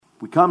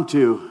We come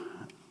to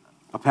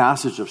a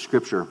passage of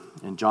Scripture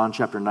in John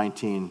chapter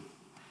 19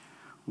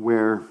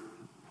 where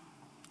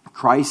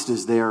Christ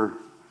is there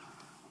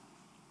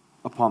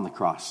upon the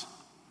cross.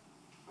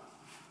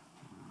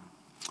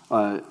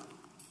 A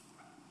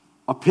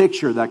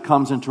picture that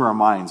comes into our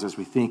minds as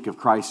we think of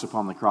Christ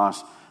upon the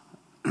cross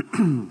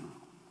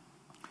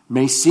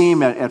may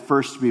seem at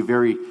first to be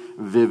very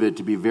vivid,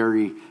 to be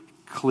very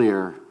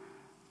clear,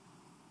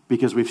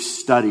 because we've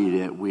studied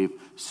it, we've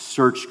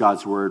searched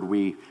God's Word,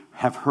 we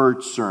have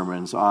heard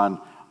sermons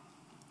on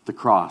the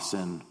cross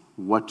and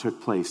what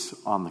took place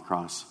on the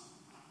cross.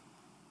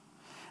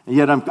 And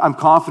yet I'm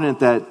confident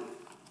that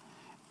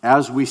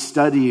as we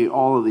study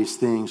all of these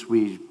things,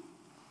 we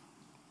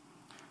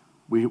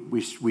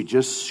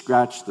just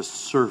scratch the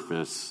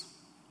surface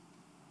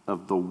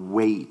of the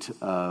weight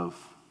of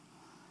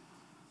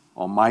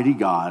Almighty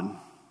God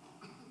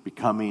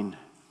becoming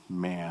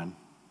man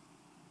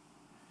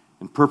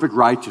in perfect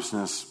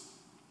righteousness,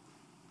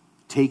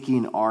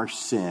 taking our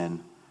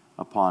sin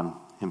upon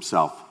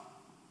himself.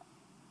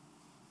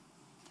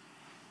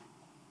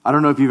 I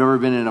don't know if you've ever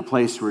been in a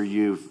place where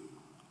you've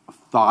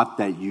thought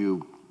that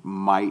you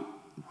might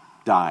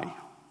die.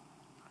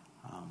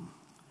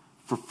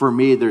 For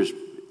me,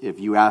 if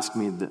you ask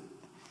me,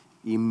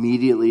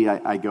 immediately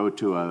I go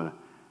to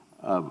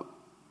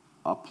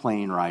a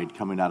plane ride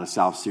coming out of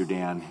South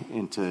Sudan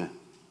into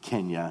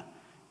Kenya,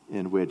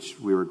 in which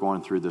we were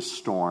going through this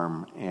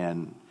storm,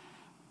 and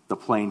the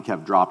plane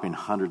kept dropping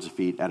hundreds of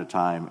feet at a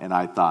time, and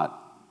I thought,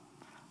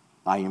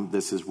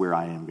 this is where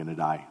I am going to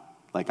die.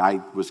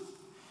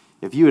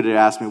 If you had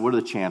asked me, what are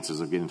the chances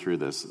of getting through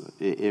this?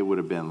 It would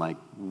have been like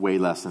way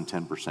less than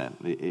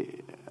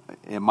 10%.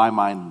 In my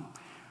mind,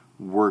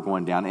 we're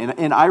going down.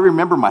 And I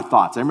remember my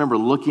thoughts. I remember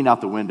looking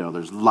out the window.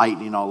 There's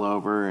lightning all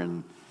over,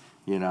 and,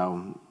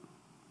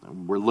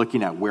 we're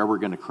looking at where we're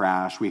going to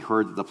crash. We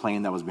heard that the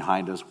plane that was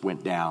behind us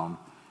went down,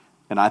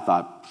 and I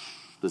thought,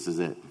 this is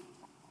it.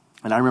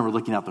 And I remember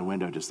looking out the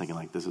window just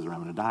thinking, this is where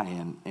I'm going to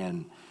die.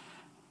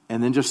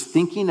 And then just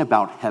thinking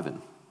about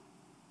heaven.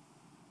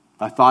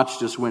 My thoughts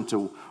just went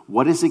to,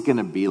 what is it going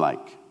to be like?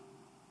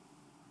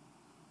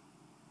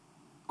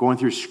 Going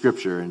through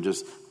Scripture and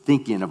just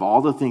thinking of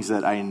all the things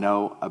that I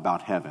know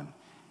about heaven.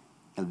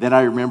 And then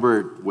I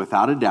remembered,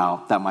 without a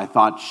doubt, that my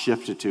thoughts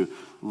shifted to,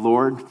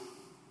 Lord,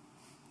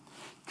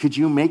 could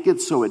you make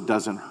it so it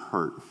doesn't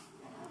hurt?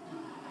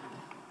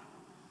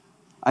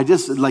 I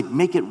just,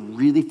 make it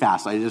really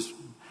fast. I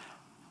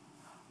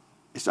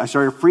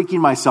started freaking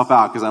myself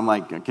out because I'm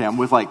okay, I'm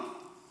with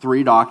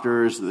 3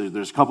 doctors.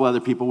 There's a couple other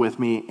people with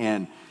me,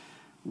 and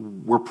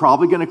we're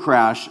probably going to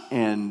crash,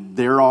 and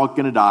they're all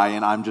going to die,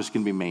 and I'm just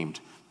going to be maimed.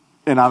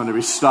 And I'm going to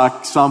be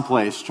stuck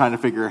someplace trying to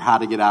figure out how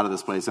to get out of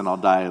this place, and I'll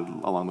die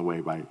along the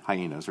way by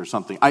hyenas or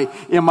something.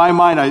 In my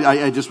mind,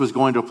 I just was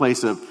going to a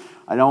place of,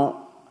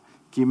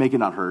 can you make it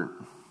not hurt?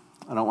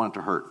 I don't want it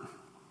to hurt.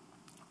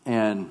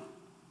 And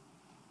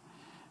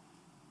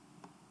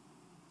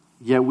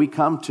yet we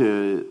come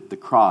to the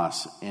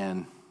cross,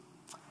 and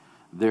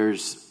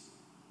there's,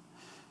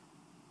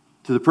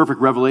 to the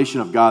perfect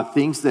revelation of God,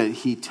 things that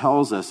he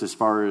tells us as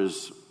far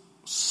as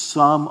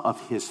some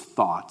of his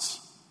thoughts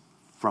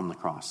from the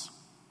cross.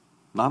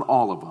 Not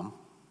all of them,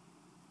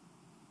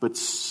 but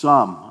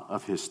some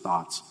of his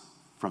thoughts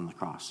from the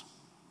cross.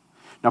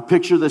 Now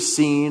picture the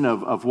scene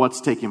of what's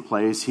taking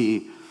place.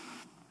 He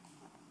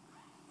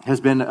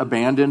has been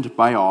abandoned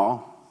by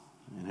all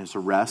in his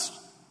arrest,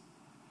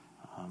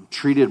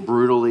 treated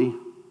brutally,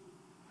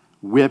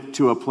 whipped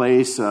to a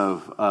place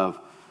of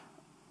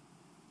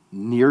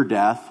near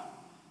death,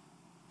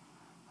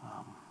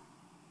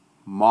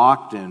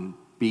 mocked and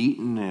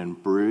beaten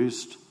and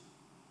bruised.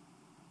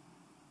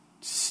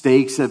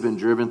 Stakes have been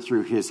driven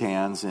through his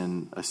hands,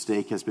 and a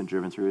stake has been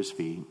driven through his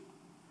feet.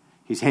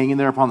 He's hanging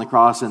there upon the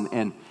cross,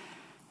 and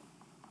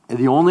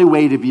the only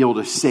way to be able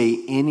to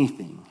say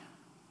anything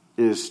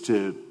is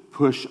to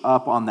push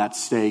up on that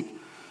stake,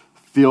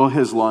 fill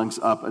his lungs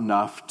up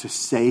enough to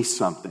say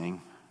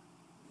something,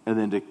 and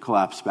then to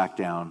collapse back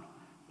down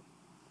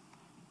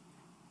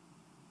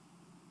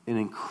in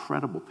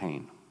incredible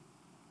pain.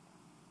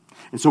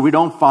 And so we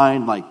don't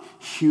find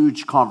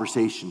huge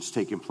conversations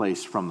taking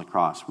place from the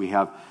cross. We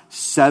have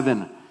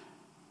 7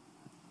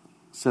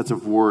 sets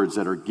of words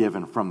that are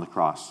given from the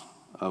cross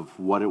of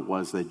what it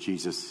was that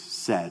Jesus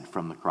said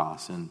from the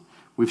cross. And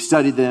we've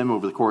studied them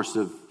over the course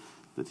of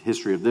the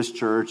history of this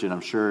church, and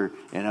I'm sure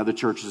in other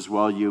churches as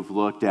well, you've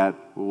looked at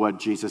what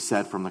Jesus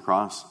said from the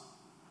cross.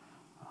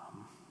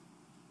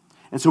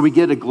 And so we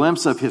get a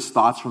glimpse of his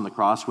thoughts from the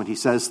cross when he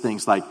says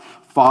things like,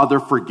 Father,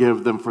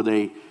 forgive them, for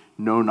they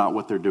know not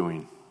what they're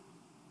doing.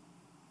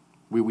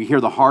 We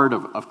hear the heart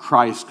of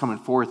Christ coming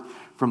forth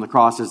from the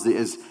cross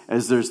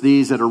as there's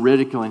these that are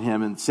ridiculing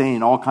him and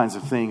saying all kinds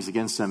of things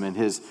against him. And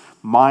his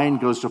mind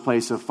goes to a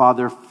place of,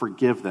 Father,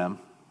 forgive them.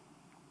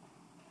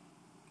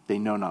 They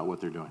know not what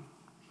they're doing.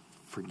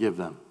 Forgive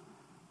them.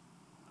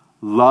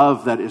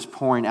 Love that is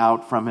pouring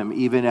out from him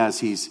even as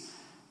he's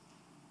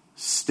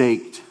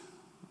staked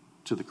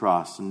to the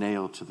cross,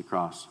 nailed to the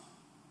cross.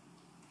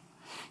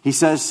 He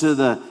says to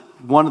the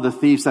one of the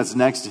thieves that's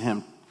next to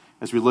him,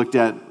 as we looked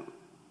at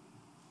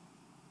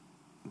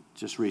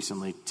just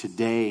recently,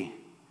 today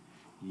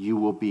you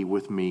will be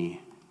with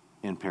me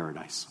in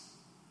paradise.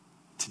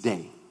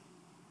 Today.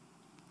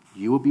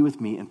 You will be with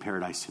me in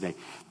paradise today.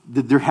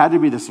 There had to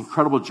be this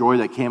incredible joy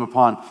that came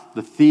upon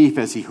the thief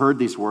as he heard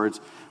these words,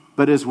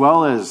 but as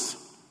well as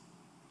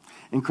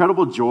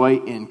incredible joy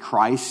in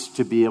Christ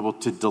to be able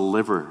to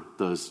deliver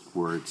those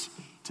words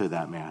to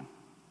that man.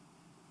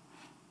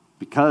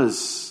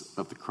 Because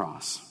of the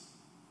cross.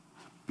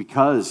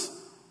 Because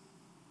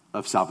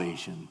of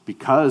salvation.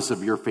 Because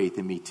of your faith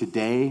in me.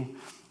 Today,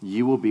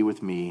 you will be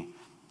with me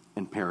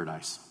in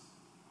paradise.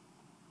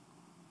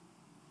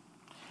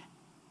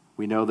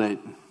 We know that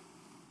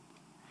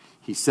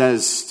he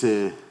says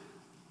to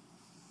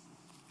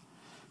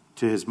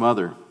his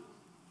mother,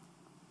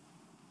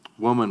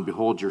 "Woman,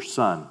 behold your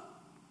son."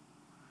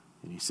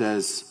 And he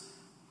says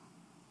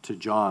to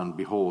John,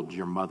 "Behold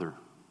your mother."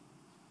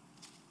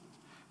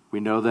 We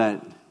know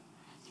that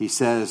he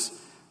says,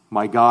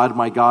 my God,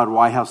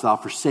 why hast thou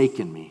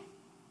forsaken me?"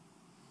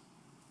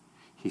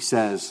 He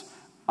says,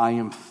 "I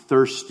am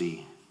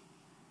thirsty."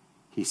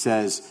 He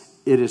says,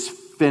 "It is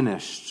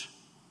finished."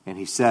 And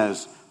he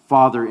says,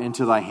 "Father,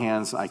 into thy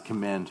hands I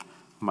commend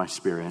my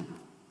spirit."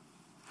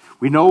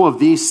 We know of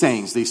these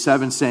sayings, these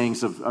 7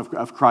 sayings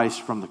of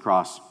Christ from the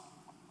cross.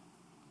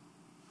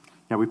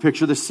 Now we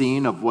picture the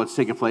scene of what's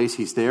taking place.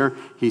 He's there.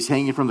 He's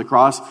hanging from the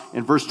cross.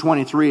 In verse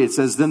 23, it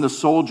says, "Then the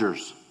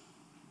soldiers,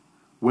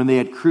 when they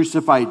had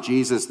crucified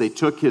Jesus, they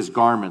took his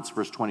garments,"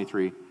 verse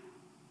 23,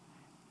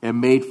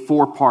 "and made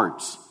 4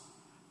 parts.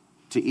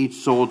 To each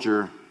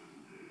soldier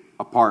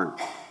a part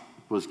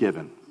was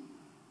given,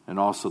 and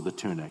also the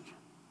tunic."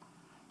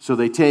 So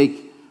they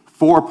take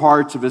 4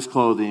 parts of his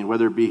clothing,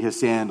 whether it be his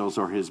sandals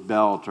or his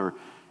belt or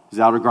his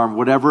outer garment,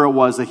 whatever it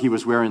was that he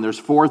was wearing. There's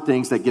 4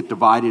 things that get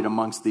divided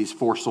amongst these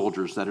 4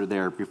 soldiers that are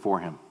there before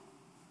him.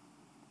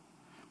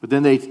 But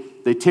then they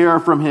tear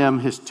from him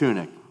his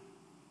tunic.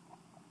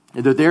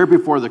 And they're there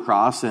before the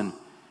cross, and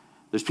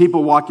there's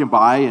people walking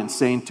by and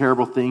saying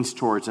terrible things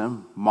towards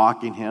him,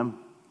 mocking him,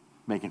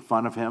 making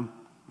fun of him,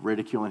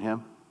 ridiculing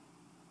him.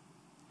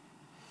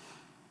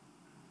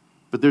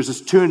 But there's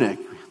this tunic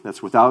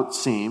that's without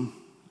seam,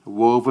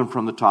 woven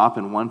from the top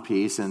in one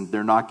piece, and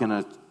they're not going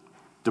to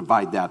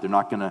divide that. They're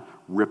not going to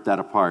rip that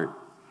apart.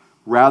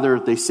 Rather,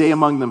 they say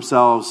among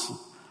themselves,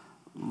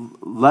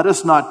 "Let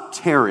us not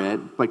tear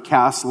it, but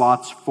cast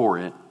lots for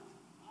it."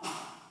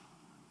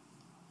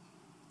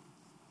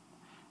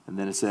 And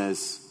then it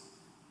says,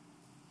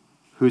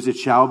 "Whose it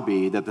shall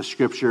be that the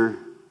scripture,"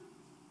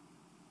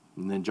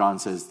 and then John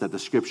says, "that the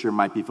scripture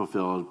might be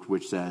fulfilled,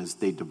 which says,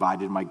 they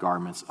divided my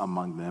garments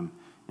among them,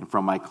 and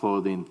from my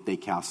clothing they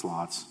cast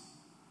lots.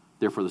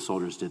 Therefore the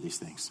soldiers did these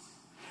things."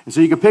 And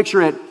so you can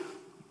picture it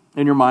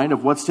in your mind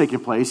of what's taking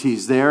place.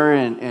 He's there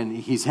and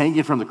he's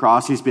hanging from the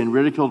cross. He's been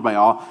ridiculed by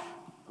all.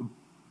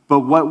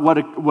 But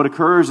what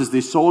occurs is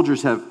these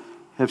soldiers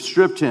have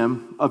stripped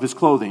him of his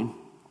clothing.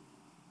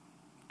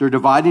 They're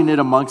dividing it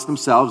amongst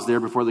themselves there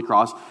before the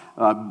cross.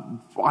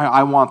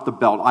 I want the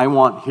belt. I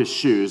want his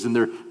shoes. And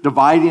they're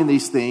dividing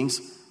these things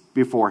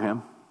before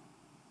him.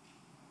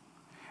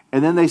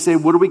 And then they say,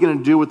 "What are we going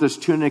to do with this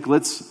tunic?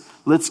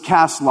 Let's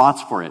cast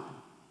lots for it.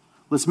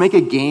 Let's make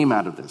a game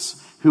out of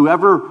this.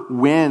 Whoever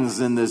wins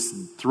in this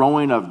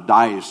throwing of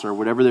dice or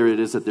whatever it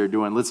is that they're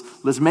doing,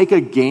 let's make a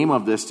game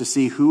of this to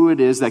see who it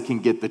is that can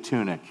get the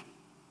tunic."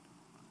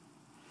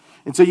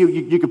 And so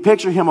you can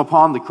picture him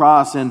upon the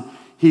cross, and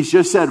he's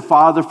just said,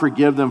 "Father,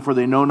 forgive them, for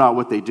they know not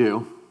what they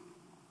do."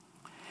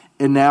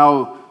 And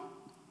now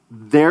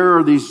there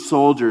are these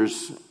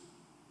soldiers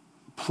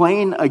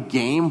playing a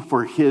game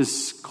for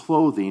his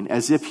clothing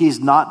as if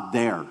he's not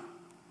there.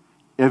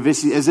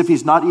 As if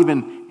he's not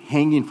even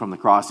hanging from the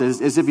cross.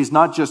 As if he's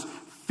not just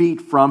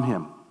feet from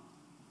him.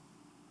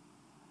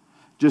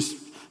 Just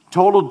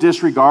total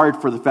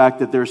disregard for the fact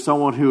that there's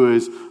someone who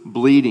is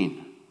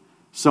bleeding.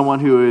 Someone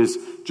who is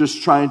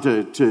just trying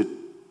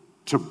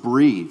to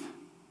breathe.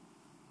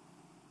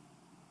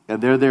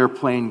 And they're there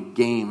playing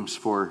games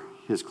for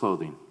his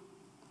clothing.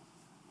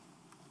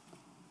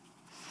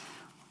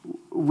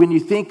 When you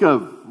think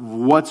of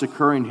what's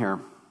occurring here,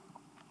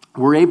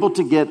 we're able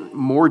to get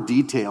more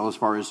detail as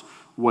far as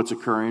what's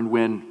occurring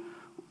when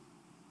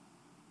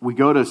we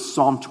go to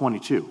Psalm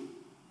 22.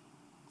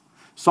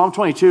 Psalm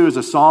 22 is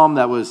a psalm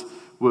that was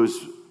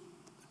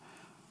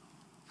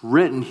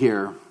written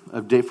here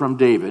from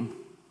David,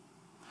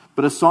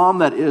 but a psalm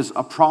that is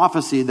a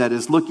prophecy that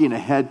is looking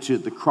ahead to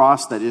the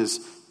cross that is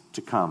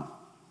to come.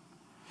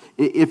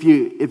 If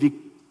you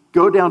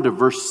go down to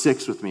verse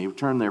 6 with me,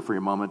 turn there for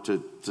a moment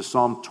to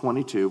Psalm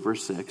 22,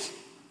 verse 6.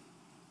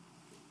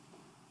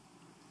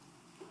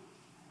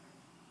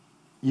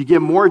 You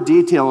get more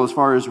detail as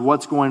far as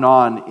what's going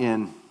on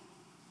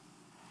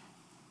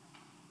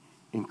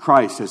in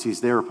Christ as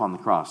he's there upon the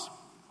cross.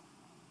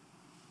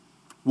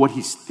 What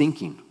he's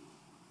thinking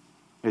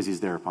as he's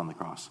there upon the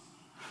cross.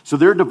 So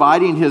they're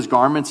dividing his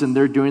garments and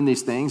they're doing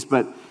these things,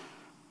 but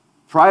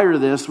prior to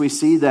this, we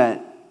see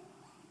that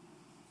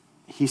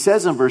he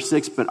says in verse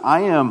 6, "But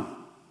I am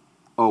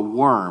a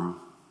worm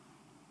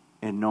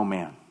and no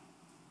man.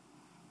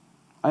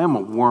 I am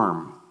a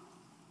worm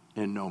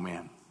and no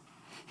man.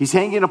 He's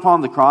hanging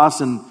upon the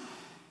cross, and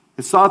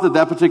it's thought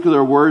that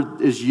particular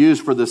word is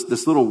used for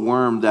this little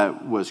worm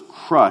that was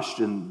crushed,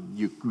 and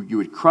you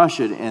would crush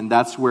it, and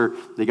that's where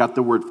they got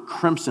the word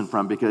crimson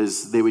from,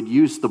 because they would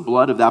use the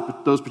blood of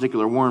those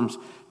particular worms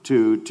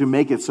to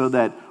make it so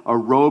that a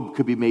robe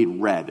could be made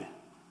red.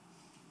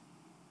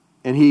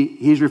 And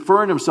he's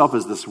referring to himself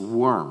as this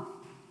worm.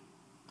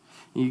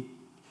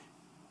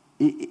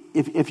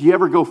 If you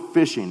ever go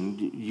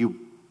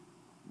fishing,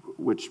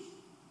 which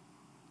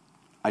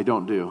I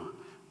don't do,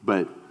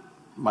 but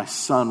my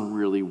son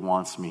really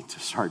wants me to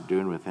start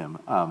doing with him.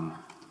 I'm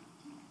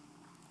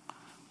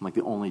like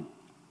the only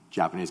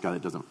Japanese guy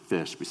that doesn't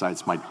fish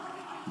besides my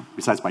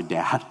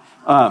dad.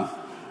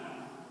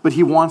 But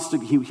he wants to.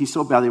 He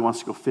so badly wants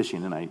to go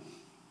fishing, and I'm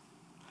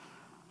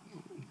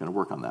going to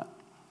work on that.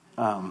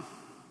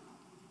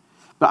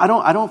 But I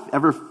don't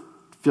ever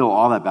feel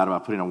all that bad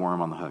about putting a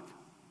worm on the hook.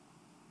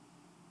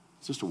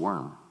 It's just a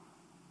worm.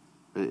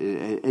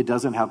 It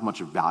doesn't have much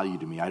value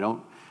to me.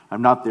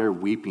 I'm not there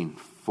weeping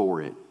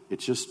for it.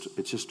 It's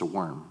just a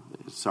worm.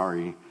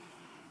 Sorry,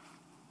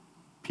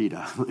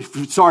 PETA.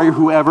 Sorry,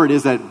 whoever it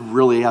is that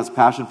really has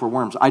passion for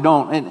worms. I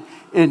don't,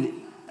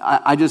 and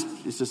I just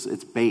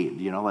it's bait.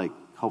 Like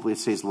hopefully it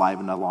stays alive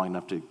and not long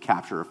enough to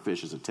capture a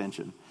fish's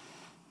attention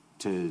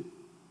to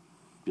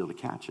be able to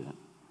catch it.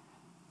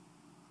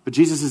 But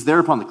Jesus is there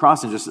upon the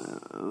cross and just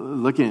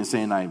looking and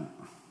saying,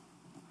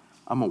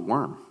 I'm a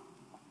worm.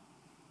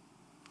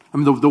 I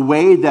mean, the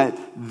way that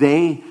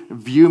they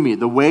view me,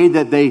 the way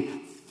that they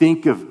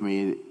think of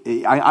me,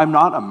 I'm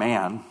not a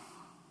man.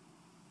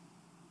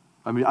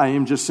 I mean, I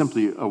am just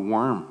simply a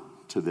worm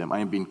to them. I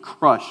am being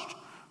crushed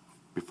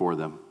before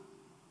them.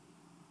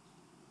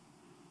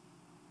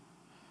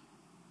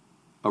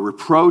 A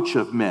reproach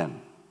of men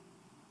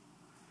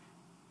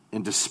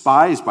and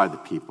despised by the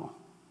people.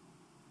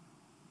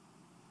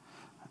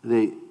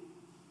 They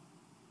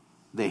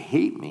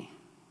hate me.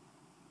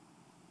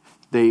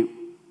 They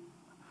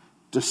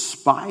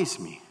despise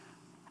me.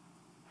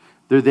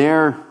 They're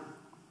there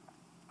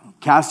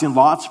casting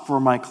lots for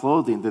my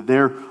clothing. They're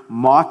there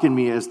mocking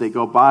me as they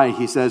go by.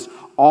 He says,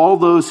 all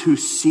those who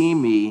see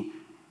me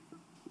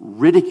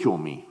ridicule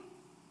me.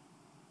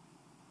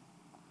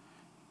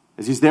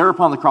 As he's there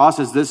upon the cross,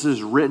 as this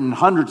is written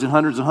hundreds and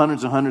hundreds and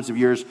hundreds and hundreds of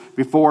years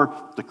before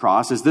the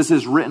cross, as this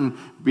is written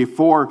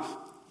before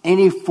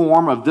any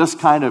form of this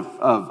kind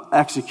of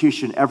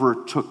execution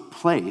ever took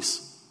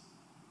place.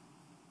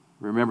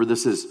 Remember,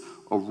 this is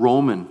a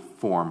Roman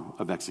form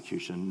of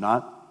execution,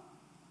 not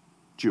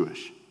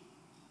Jewish.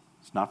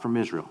 It's not from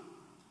Israel.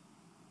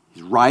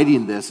 He's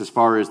writing this as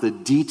far as the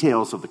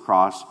details of the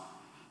cross,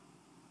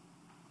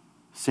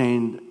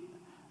 saying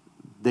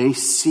they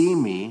see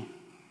me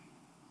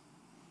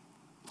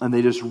and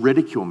they just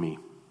ridicule me.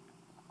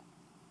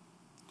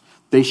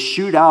 They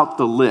shoot out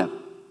the lip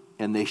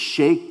and they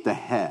shake the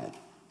head,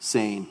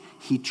 saying,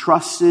 he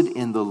trusted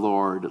in the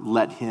Lord,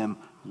 let him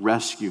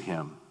rescue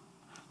him.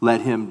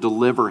 Let him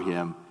deliver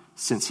him,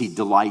 since he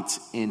delights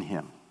in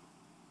him.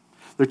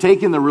 They're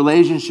taking the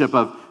relationship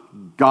of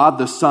God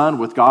the Son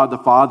with God the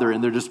Father,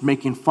 and they're just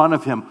making fun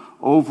of him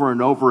over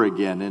and over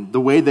again. And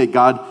the way that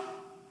God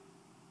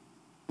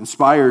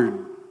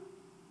inspired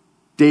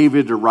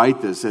David to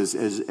write this,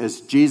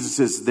 as Jesus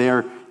is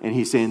there and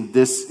he's saying,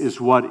 this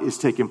is what is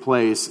taking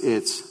place,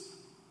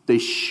 they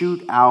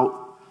shoot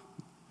out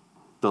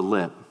the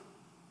lip.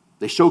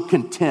 They show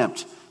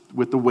contempt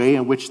with the way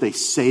in which they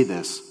say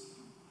this.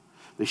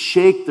 They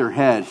shake their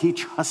head. He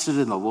trusted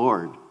in the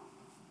Lord.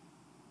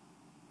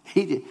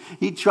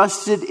 He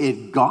trusted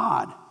in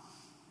God.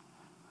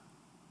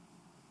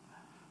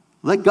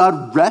 Let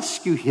God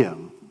rescue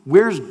him.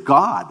 Where's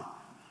God?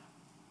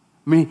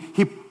 I mean,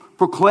 he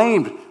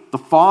proclaimed the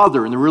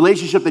Father and the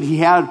relationship that he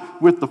had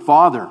with the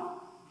Father.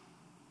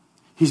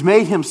 He's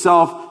made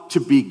himself to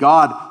be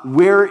God.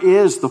 Where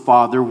is the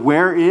Father?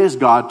 Where is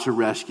God to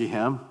rescue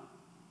him?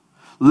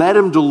 Let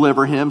him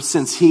deliver him,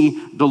 since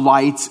he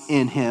delights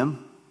in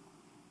him.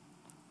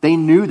 They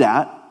knew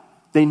that.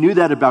 They knew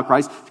that about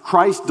Christ.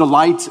 Christ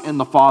delights in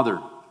the Father.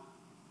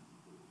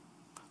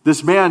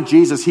 This man,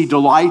 Jesus, he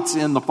delights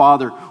in the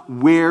Father.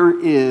 Where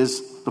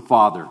is the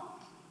Father?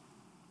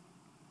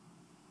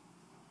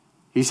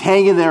 He's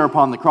hanging there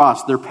upon the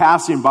cross. They're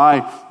passing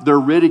by. They're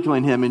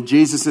ridiculing him. And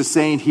Jesus is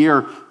saying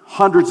here,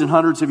 hundreds and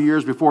hundreds of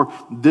years before,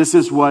 this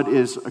is what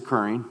is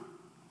occurring.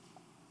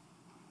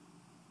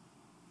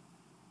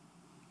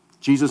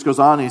 Jesus goes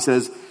on and he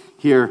says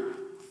here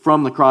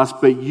from the cross,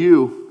 but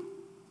you,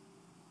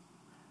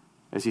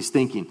 as he's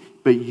thinking,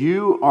 but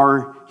you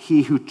are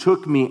he who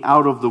took me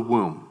out of the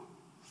womb,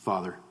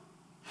 Father.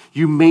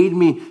 You made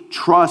me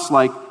trust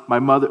like my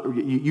mother.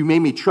 You made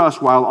me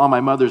trust while on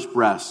my mother's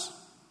breast.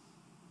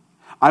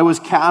 I was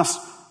cast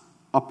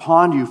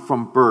upon you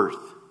from birth.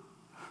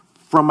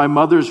 From my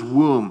mother's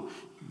womb,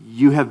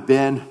 you have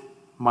been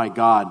my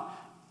God.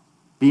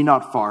 Be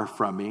not far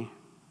from me,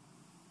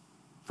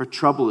 for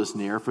trouble is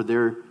near, for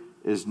there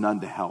is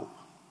none to help.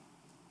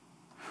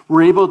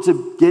 We're able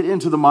to get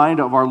into the mind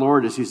of our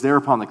Lord as he's there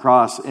upon the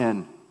cross,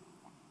 and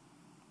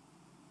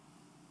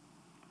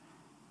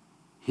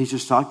he's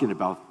just talking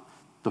about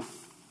the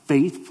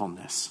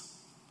faithfulness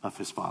of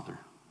his Father.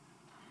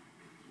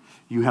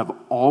 You have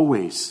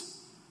always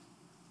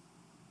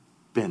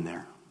been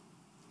there.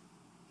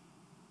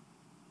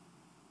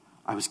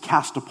 I was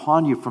cast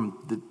upon you from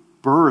the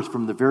birth,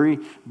 from the very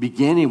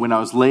beginning when I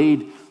was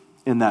laid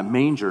in that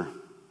manger.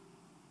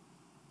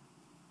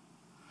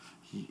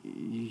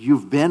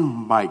 You've been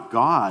my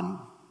God.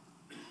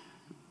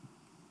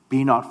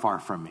 Be not far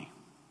from me.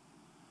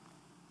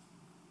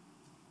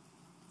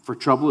 For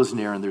trouble is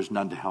near and there's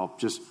none to help.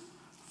 Just,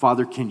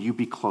 Father, can you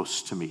be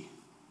close to me?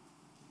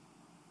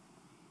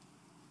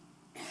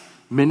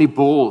 Many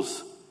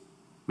bulls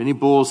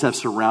have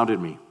surrounded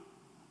me.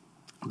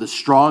 The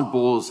strong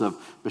bulls of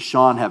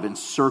Bashan have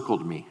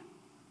encircled me.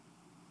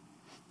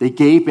 They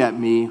gape at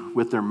me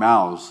with their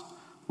mouths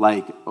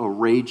like a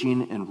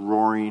raging and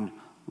roaring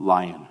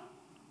lion.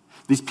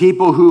 These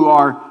people who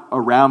are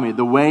around me,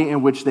 the way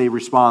in which they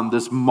respond,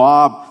 this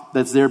mob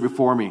that's there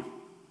before me,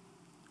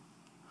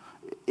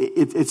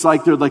 it's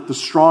like they're like the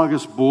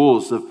strongest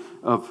bulls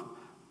of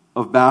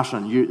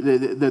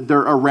Bashan. They're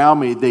around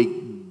me. They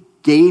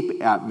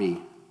gape at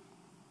me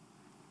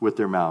with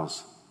their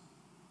mouths.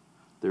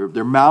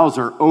 Their mouths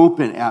are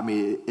open at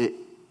me.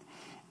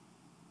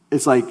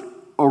 It's like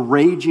a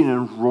raging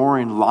and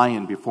roaring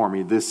lion before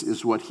me. This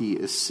is what he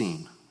is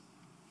seeing.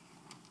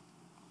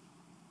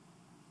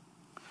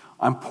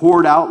 I'm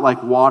poured out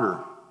like water.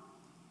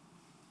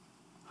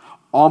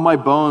 All my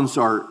bones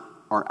are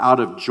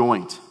out of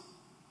joint.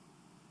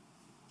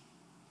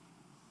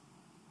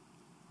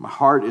 My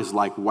heart is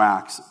like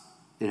wax.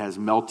 It has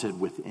melted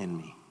within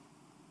me.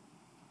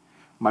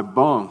 My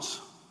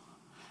bones,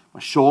 my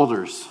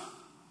shoulders,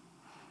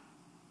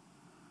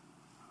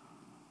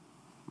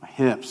 my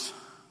hips,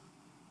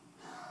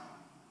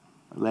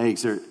 my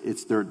legs,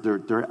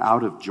 they're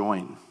out of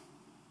joint.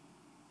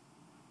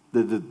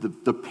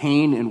 The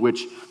pain in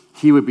which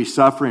he would be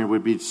suffering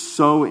would be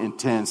so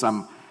intense.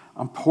 I'm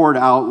poured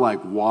out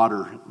like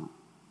water.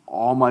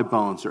 All my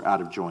bones are out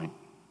of joint.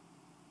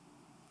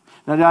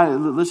 Now,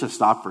 let's just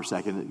stop for a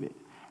second.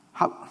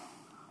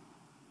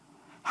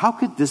 How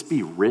could this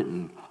be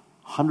written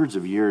hundreds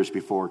of years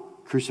before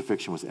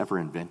crucifixion was ever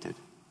invented?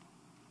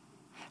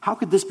 How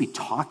could this be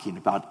talking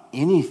about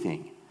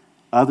anything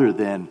other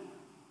than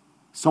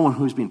someone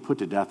who's being put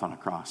to death on a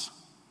cross?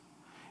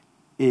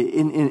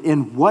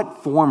 In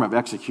what form of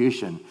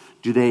execution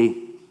do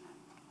they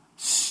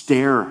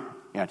stare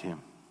at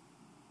him?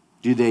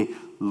 Do they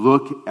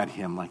look at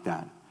him like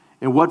that?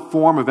 In what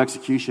form of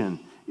execution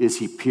is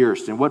he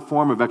pierced? In what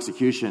form of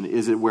execution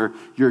is it where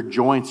your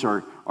joints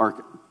are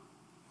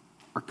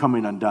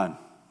coming undone?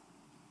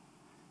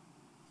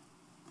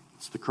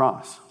 It's the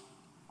cross.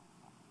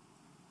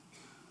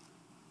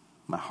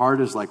 My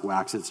heart is like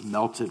wax. It's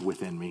melted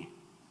within me.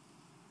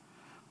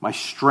 My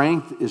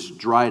strength is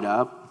dried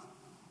up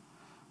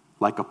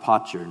like a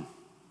potsherd.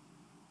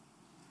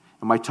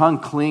 And my tongue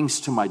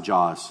clings to my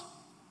jaws.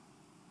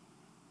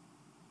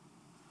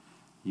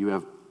 You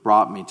have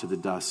brought me to the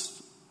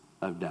dust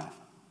of death.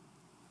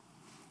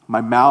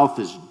 My mouth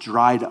is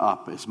dried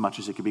up as much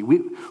as it could be.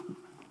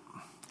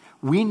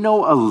 We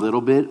know a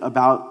little bit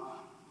about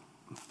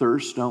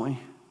thirst, don't we?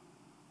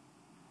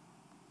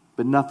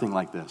 But nothing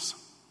like this.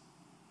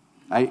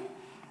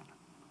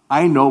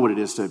 I know what it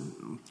is to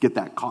get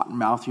that cotton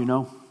mouth,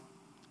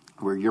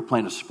 where you're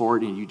playing a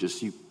sport and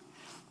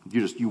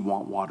you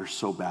want water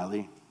so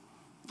badly.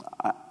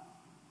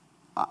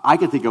 I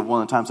can think of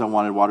one of the times I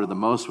wanted water the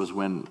most was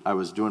when I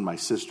was doing my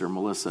sister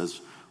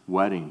Melissa's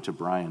wedding to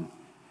Brian.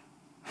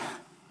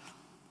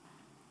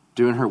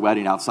 Doing her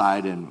wedding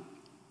outside, and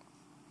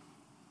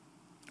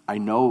I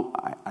know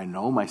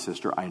my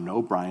sister, I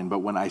know Brian, but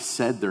when I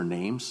said their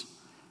names,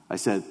 I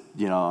said,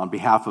 on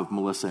behalf of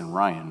Melissa and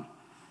Ryan,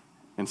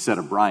 instead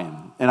of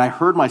Brian. And I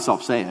heard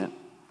myself say it,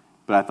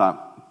 but I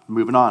thought,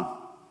 moving on.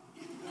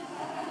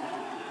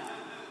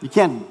 You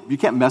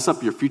can't mess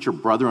up your future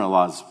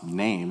brother-in-law's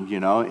name,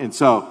 And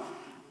so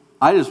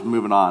I just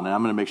moving on, and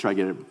I'm going to make sure I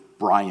get it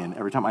Brian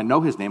every time. I know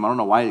his name. I don't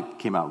know why it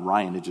came out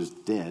Ryan. It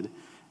just did.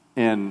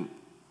 And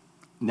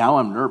now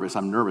I'm nervous.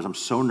 I'm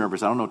so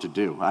nervous. I don't know what to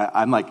do.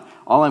 I'm like,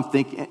 all I'm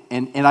thinking,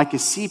 and I can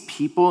see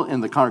people in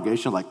the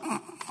congregation like,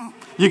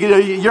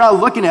 you're not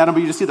looking at them,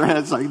 but you just see their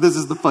heads like, this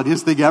is the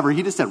funniest thing ever.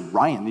 He just said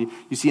Ryan.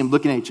 You see him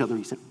looking at each other.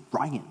 He said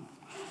Ryan,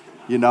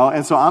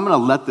 And so I'm going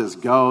to let this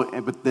go.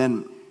 But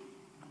then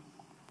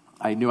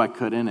I knew I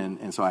couldn't,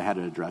 and so I had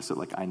to address it.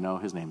 Like, I know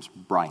his name's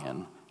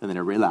Brian. And then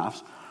everybody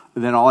laughs.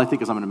 And then all I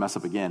think is I'm going to mess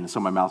up again. And so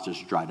my mouth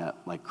just dried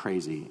up like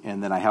crazy.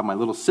 And then I have my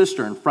little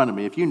sister in front of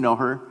me. If you know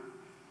her,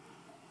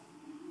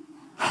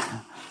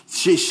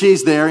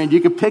 she's there, and you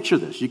can picture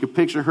this. You can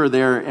picture her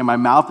there, and my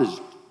mouth is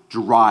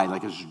dry,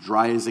 like as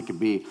dry as it could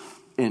be.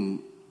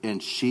 And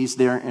she's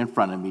there in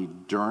front of me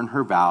during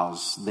her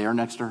vows, there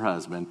next to her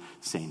husband,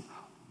 saying,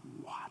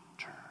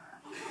 water.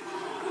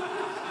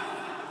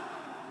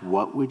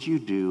 what would you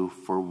do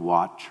for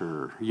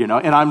water? And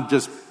I'm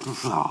just,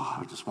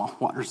 I just want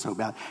water so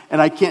bad.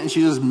 And I can't,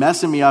 she's just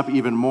messing me up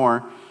even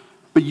more.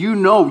 But you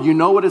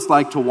know what it's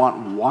like to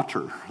want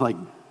water, like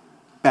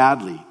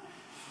badly.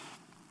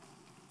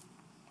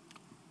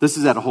 This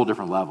is at a whole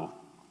different level.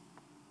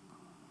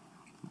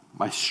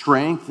 My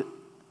strength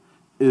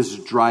is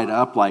dried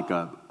up like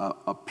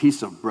a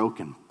piece of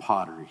broken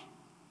pottery.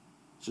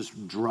 It's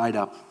just dried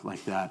up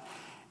like that.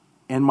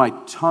 And my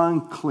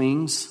tongue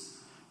clings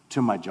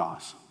to my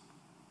jaws.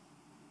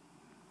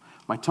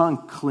 My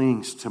tongue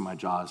clings to my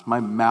jaws. My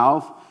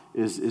mouth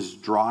is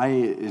dry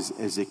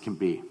as it can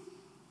be.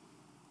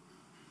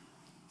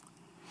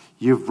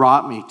 You've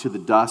brought me to the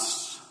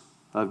dust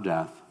of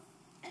death,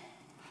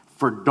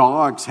 for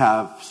dogs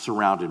have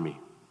surrounded me.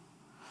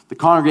 The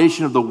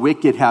congregation of the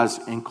wicked has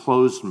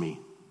enclosed me.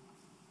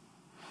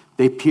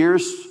 They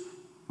pierced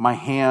my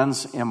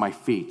hands and my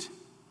feet.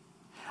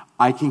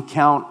 I can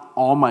count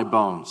all my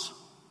bones.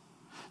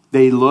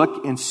 They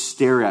look and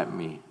stare at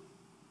me.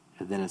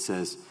 And then it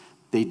says,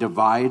 they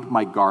divide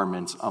my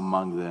garments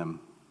among them,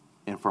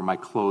 and for my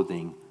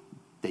clothing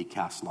they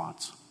cast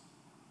lots.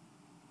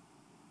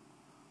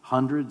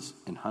 Hundreds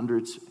and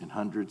hundreds and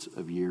hundreds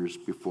of years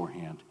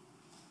beforehand,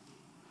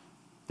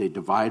 they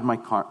divide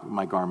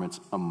my garments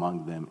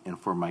among them, and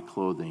for my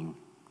clothing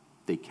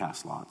they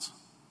cast lots.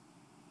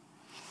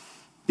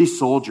 These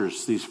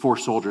 4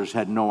 soldiers,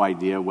 had no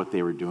idea what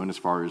they were doing as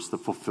far as the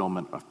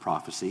fulfillment of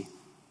prophecy.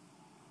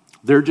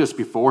 They're just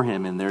before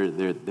him, and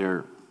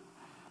they're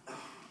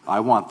I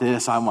want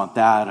this, I want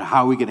that.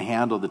 How are we going to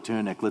handle the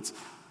tunic? Let's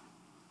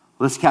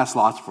cast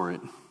lots for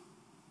it.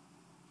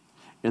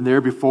 And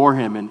they're before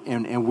him,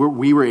 and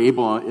we were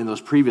able in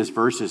those previous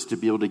verses to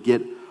be able to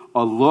get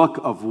a look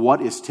of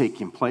what is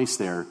taking place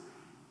there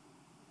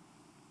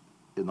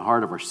in the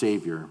heart of our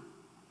Savior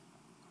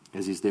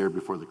as he's there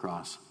before the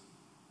cross.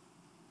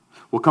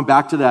 We'll come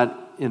back to that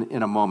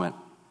in a moment.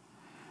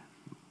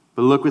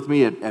 But look with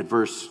me at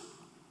verse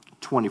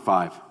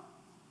 25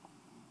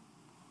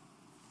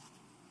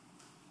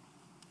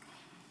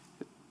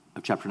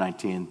 of chapter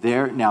 19.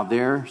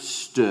 There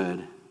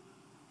stood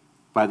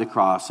by the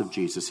cross of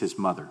Jesus his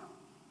mother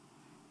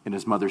and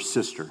his mother's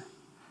sister,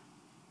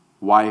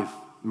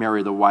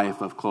 Mary the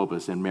wife of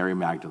Clopas, and Mary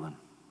Magdalene.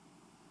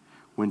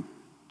 When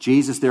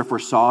Jesus therefore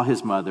saw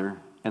his mother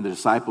and the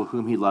disciple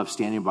whom he loved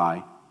standing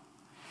by,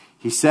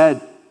 he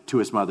said to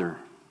his mother,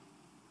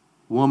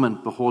 "Woman,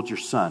 behold your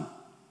son."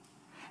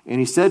 And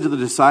he said to the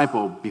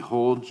disciple,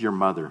 "Behold your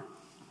mother."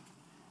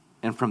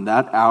 And from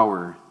that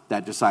hour,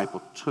 that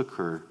disciple took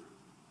her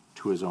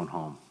to his own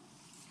home.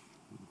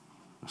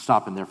 I'll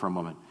stop in there for a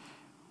moment.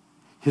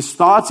 His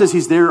thoughts as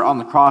he's there on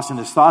the cross, and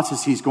his thoughts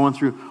as he's going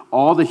through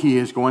all that he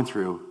is going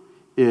through,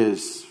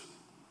 is,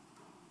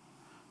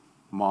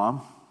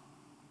 Mom,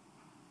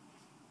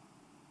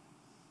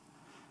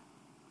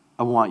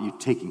 I want you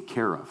taken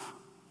care of.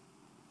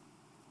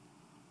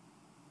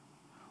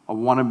 I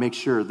want to make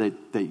sure that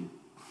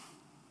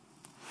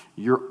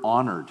you're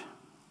honored.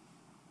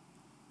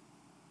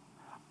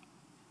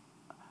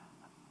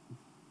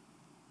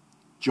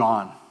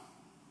 John,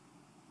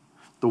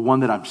 the one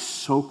that I'm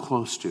so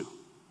close to,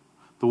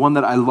 the one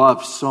that I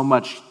love so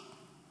much,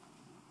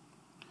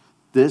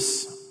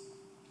 this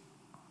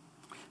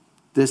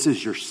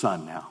is your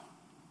son now.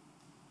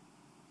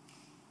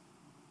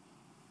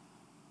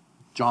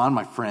 John,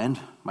 my friend,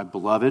 my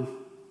beloved,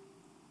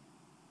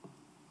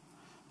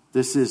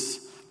 this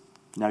is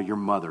now your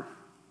mother.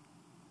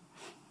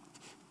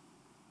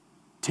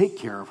 Take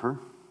care of her.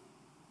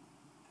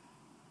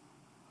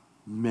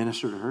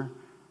 Minister to her.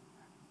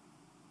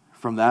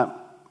 From that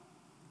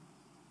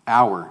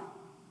hour,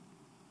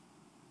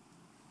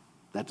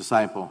 that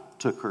disciple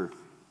took her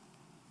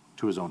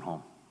to his own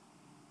home.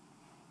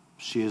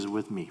 She is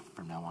with me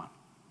from now on.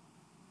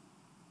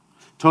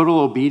 Total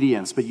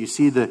obedience, but you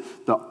see the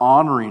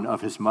honoring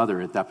of his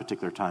mother at that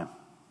particular time.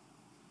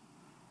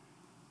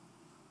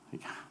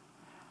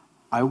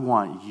 I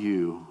want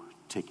you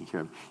taken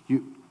care of.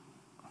 You,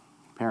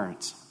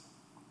 parents,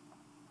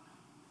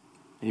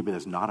 anybody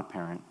that's not a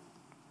parent,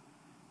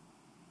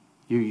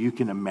 you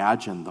can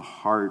imagine the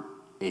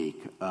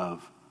heartache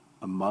of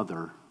a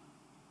mother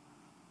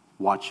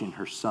watching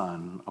her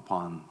son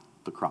upon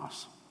the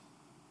cross.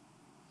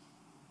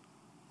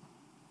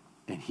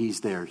 And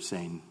he's there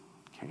saying,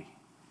 okay,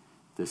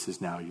 this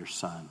is now your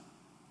son.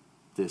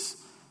 This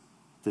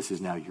is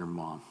now your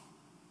mom.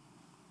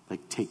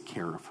 Like, take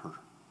care of her.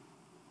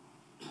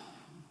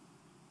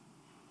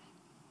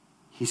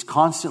 He's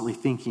constantly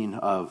thinking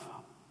of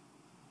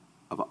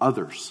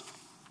others.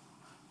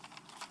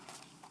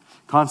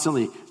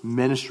 Constantly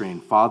ministering,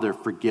 Father,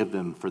 forgive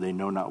them, for they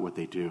know not what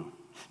they do.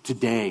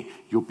 Today,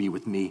 you'll be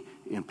with me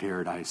in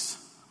paradise.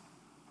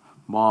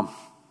 Mom,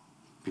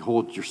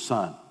 behold your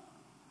son.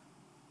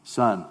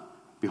 Son,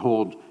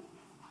 behold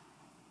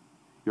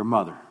your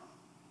mother.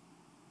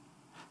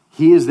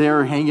 He is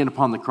there hanging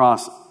upon the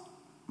cross,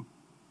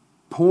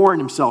 pouring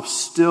himself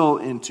still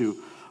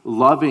into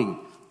loving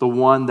the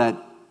one that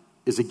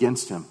is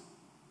against him,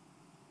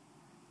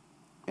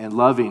 and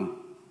loving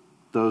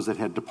those that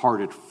had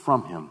departed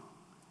from him,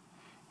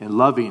 and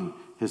loving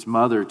his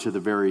mother to the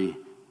very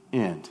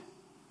end.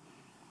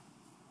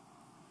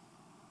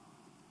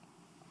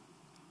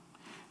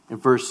 In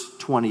verse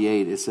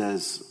 28, it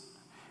says,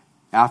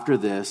 after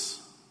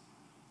this,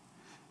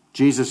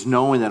 Jesus,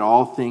 knowing that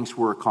all things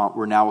were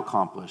now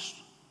accomplished,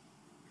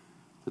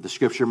 that the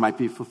scripture might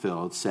be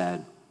fulfilled,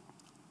 said,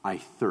 I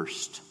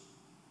thirst.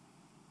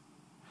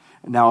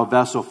 And now a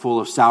vessel full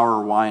of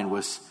sour wine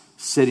was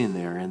sitting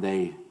there, and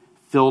they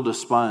filled a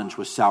sponge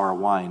with sour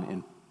wine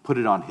and put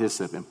it on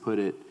hyssop and put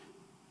it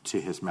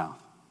to his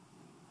mouth.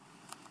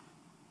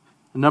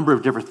 A number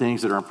of different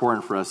things that are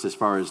important for us as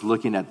far as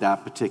looking at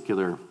that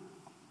particular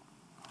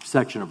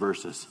section of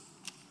verses.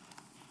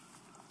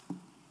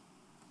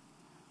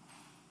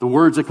 The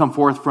words that come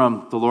forth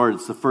from the Lord,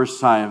 it's the first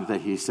time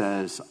that he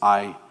says,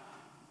 I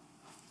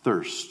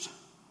thirst.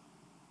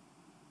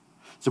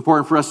 It's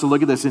important for us to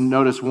look at this and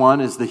notice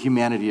one is the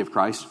humanity of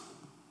Christ.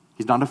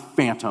 He's not a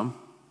phantom.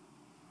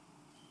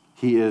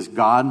 He is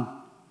God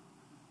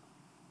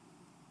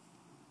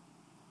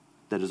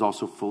that is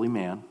also fully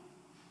man,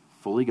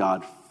 fully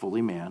God,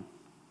 fully man.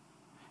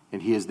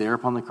 And he is there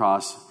upon the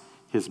cross.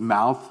 His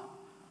mouth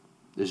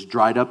is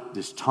dried up.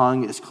 His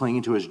tongue is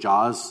clinging to his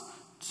jaws.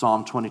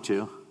 Psalm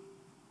 22.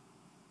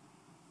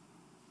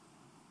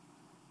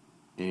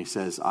 And he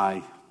says,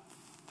 I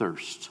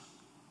thirst.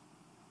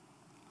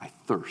 I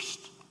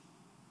thirst.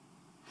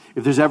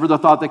 If there's ever the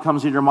thought that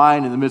comes in your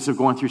mind in the midst of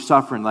going through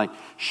suffering, like,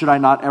 should I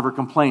not ever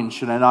complain?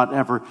 Should I not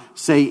ever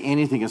say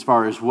anything as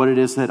far as what it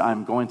is that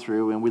I'm going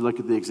through? And we look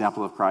at the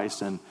example of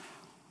Christ, and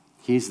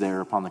he's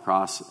there upon the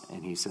cross,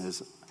 and he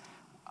says,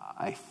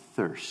 I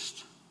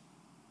thirst.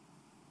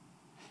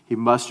 He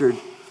mustered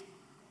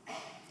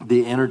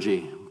the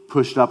energy,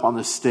 pushed up on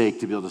the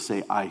stake to be able to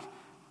say, I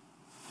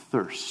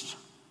thirst.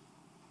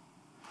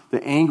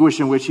 The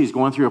anguish in which he's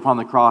going through upon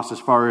the cross as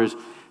far as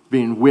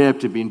being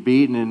whipped and being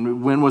beaten,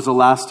 and when was the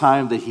last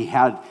time that he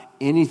had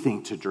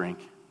anything to drink?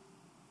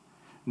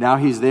 Now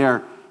he's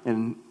there,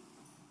 and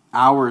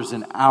hours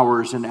and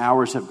hours and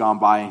hours have gone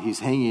by, and he's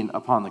hanging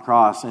upon the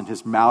cross, and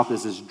his mouth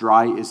is as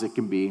dry as it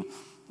can be,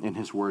 and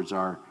his words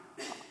are,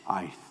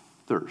 I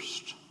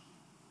thirst.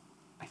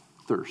 I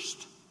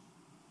thirst.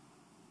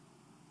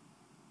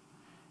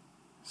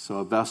 So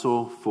a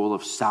vessel full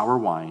of sour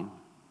wine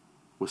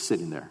was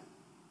sitting there.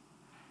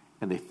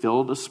 And they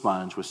filled a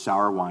sponge with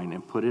sour wine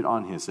and put it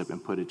on hyssop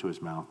and put it to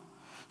his mouth.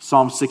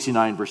 Psalm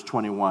 69, verse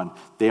 21.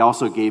 They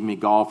also gave me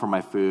gall for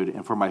my food,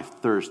 and for my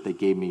thirst they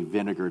gave me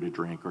vinegar to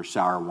drink, or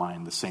sour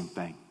wine, the same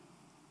thing.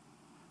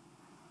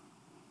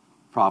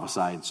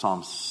 Prophesied,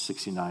 Psalm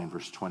 69,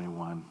 verse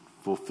 21,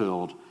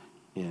 fulfilled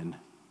in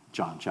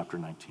John chapter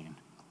 19.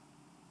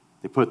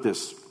 They put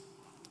this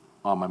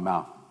on my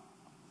mouth.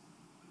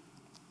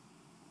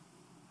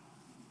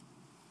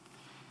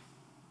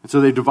 And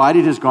so they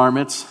divided his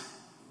garments.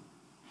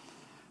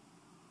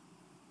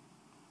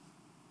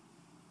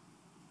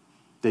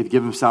 They've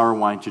given him sour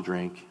wine to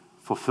drink,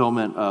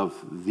 fulfillment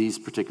of these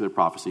particular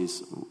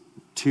prophecies,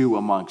 two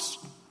amongst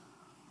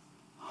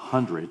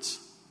hundreds.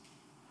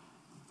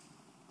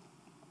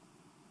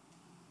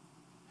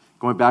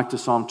 Going back to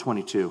Psalm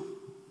 22,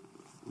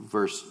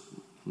 verse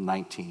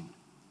 19.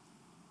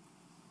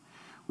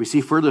 We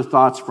see further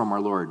thoughts from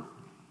our Lord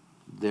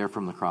there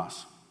from the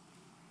cross.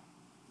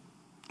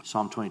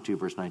 Psalm 22,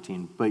 verse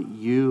 19. But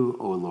you,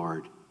 O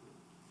Lord,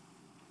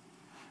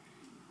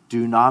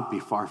 do not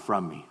be far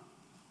from me.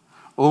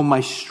 O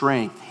my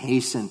strength,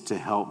 hasten to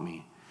help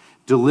me.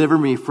 Deliver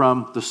me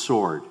from the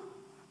sword,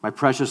 my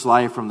precious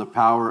life from the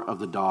power of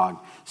the dog.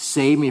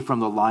 Save me from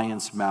the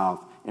lion's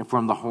mouth and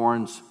from the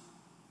horns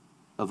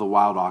of the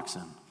wild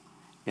oxen.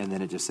 And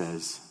then it just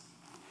says,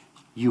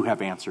 you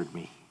have answered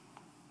me.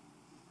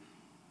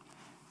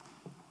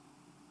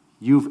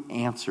 You've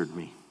answered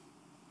me.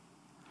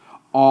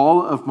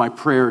 All of my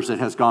prayers that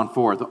has gone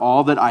forth,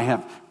 all that I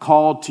have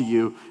called to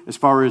you as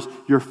far as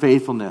your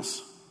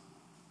faithfulness,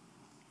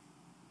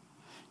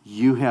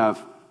 you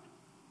have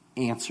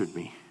answered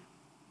me.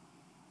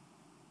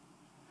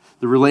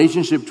 The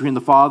relationship between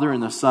the Father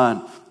and the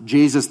Son,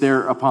 Jesus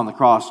there upon the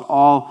cross,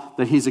 all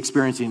that he's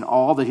experiencing,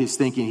 all that he's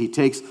thinking, he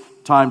takes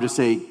time to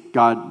say,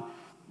 God,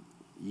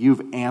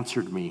 you've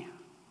answered me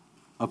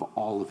of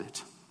all of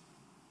it.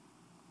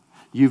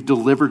 You've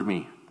delivered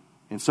me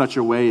in such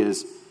a way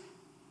as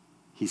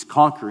he's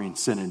conquering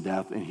sin and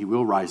death, and he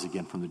will rise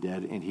again from the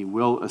dead, and he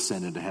will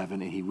ascend into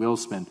heaven, and he will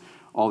spend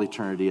all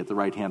eternity at the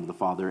right hand of the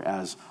Father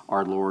as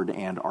our Lord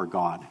and our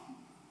God.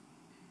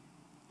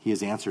 He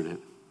has answered it.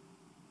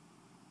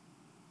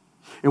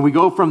 And we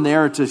go from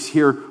there to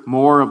hear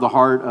more of the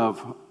heart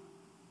of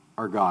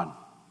our God.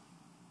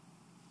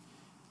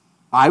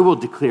 I will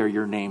declare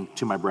your name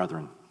to my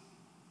brethren.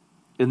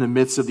 In the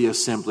midst of the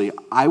assembly,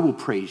 I will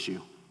praise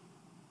you.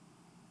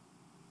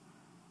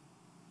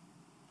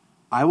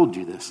 I will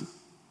do this.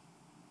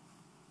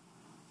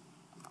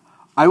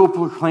 I will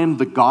proclaim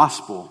the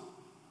gospel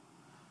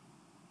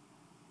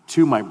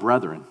to my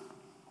brethren.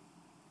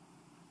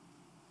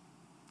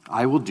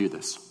 I will do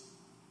this.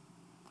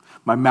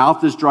 My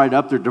mouth is dried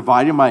up. They're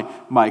dividing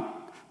my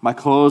my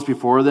clothes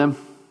before them,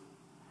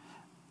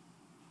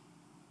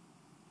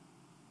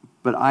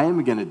 but I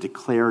am going to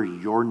declare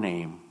your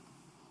name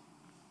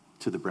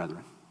to the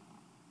brethren.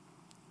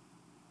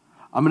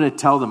 I'm going to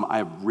tell them I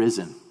have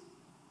risen.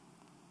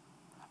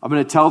 I'm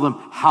going to tell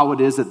them how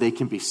it is that they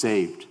can be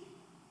saved.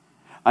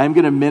 I am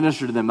going to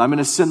minister to them. I'm going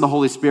to send the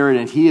Holy Spirit,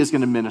 and He is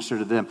going to minister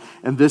to them.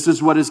 And this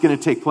is what is going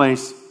to take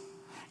place.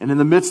 And in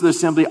the midst of the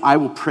assembly, I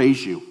will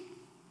praise you.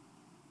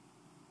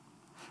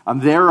 I'm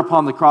there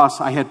upon the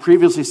cross. I had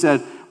previously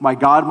said, my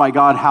God,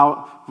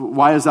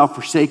 why hast thou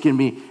forsaken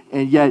me?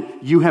 And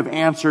yet you have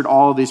answered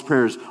all of these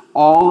prayers.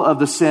 All of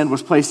the sin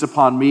was placed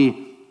upon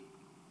me,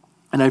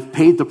 and I've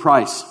paid the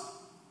price.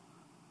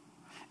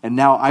 And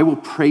now I will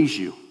praise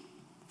you,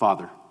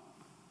 Father.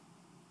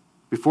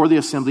 Before the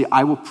assembly,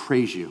 I will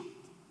praise you.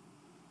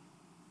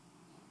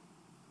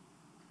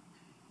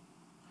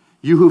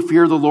 You who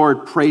fear the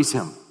Lord, praise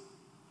Him.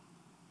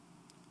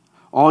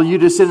 All you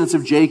descendants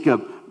of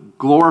Jacob,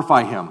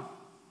 glorify Him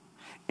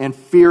and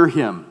fear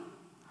Him.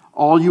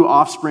 All you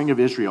offspring of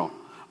Israel,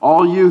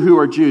 all you who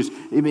are Jews.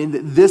 I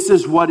mean, this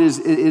is what it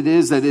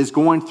is that is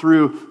going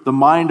through the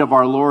mind of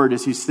our Lord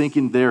as He's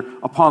thinking there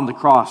upon the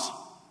cross.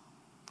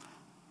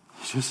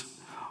 Just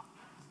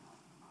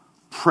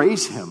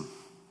praise Him.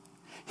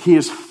 He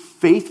is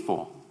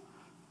faithful.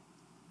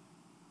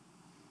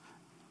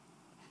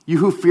 You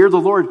who fear the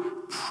Lord,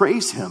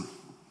 praise Him.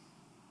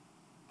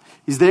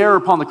 He's there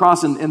upon the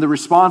cross, and the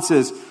response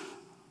is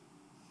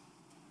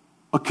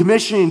a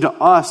commissioning to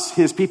us,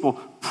 His people,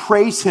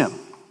 praise Him.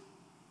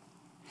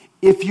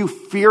 If you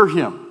fear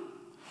Him,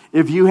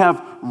 if you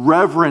have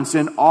reverence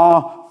and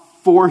awe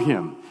for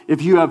Him,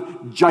 if you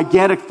have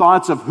gigantic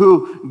thoughts of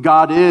who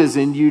God is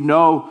and you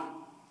know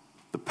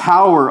the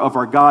power of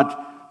our God,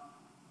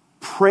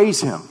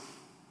 praise Him.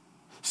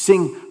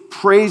 Sing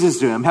praises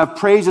to Him. Have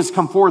praises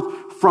come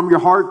forth from your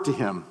heart to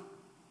Him.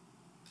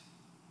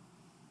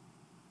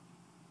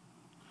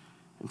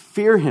 And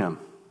fear Him.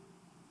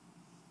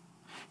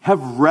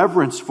 Have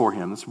reverence for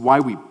Him. That's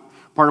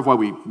part of why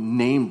we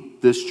named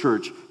this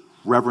church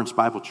Reverence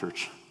Bible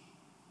Church.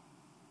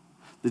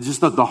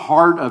 Just the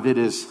heart of it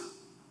is,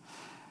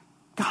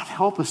 God,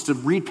 help us to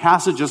read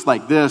passages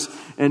like this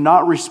and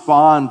not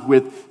respond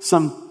with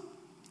some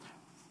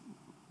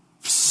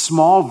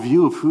small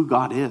view of who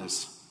God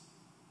is,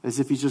 as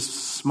if He's just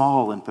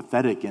small and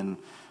pathetic and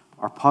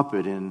our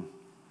puppet, and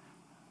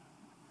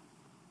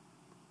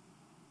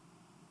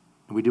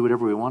we do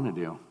whatever we want to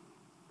do.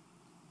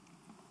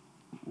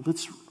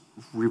 Let's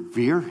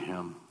revere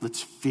Him.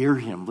 Let's fear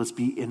Him. Let's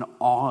be in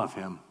awe of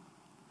Him.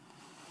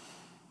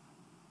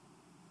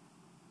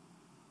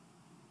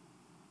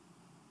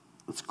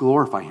 Let's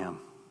glorify Him.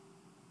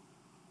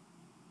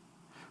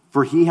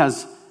 For He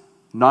has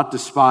not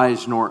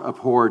despised nor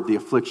abhorred the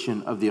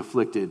affliction of the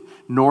afflicted,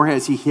 nor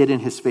has He hidden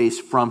His face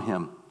from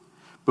him.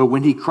 But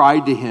when he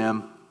cried to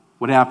Him,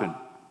 what happened?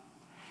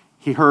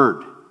 He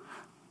heard.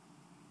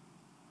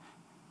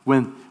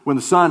 When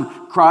the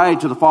Son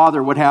cried to the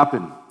Father, what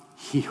happened?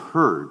 He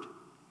heard.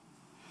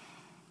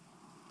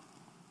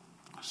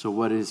 So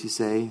what does He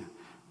say?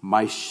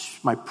 My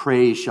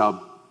praise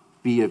shall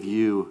be of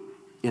you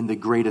in the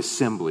great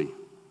assembly.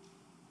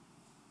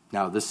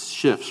 Now this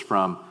shifts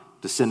from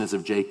descendants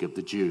of Jacob,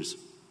 the Jews.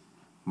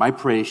 My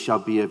praise shall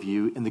be of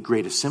you in the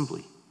great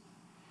assembly.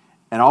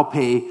 And I'll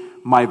pay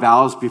my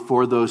vows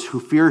before those who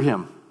fear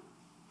Him.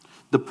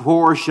 The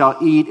poor shall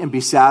eat and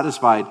be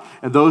satisfied,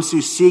 and those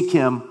who seek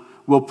Him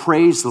will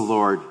praise the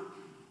Lord.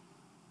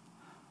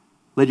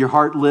 Let your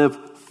heart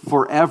live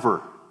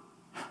forever.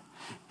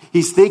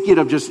 He's thinking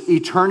of just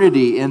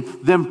eternity and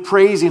them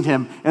praising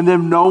Him and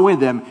them knowing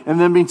them and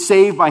them being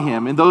saved by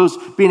Him and those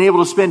being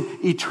able to spend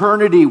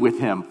eternity with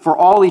Him, for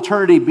all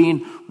eternity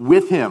being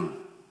with Him.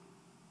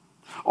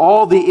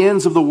 All the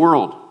ends of the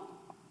world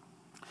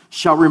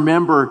shall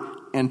remember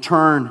and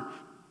turn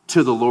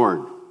to the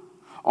Lord.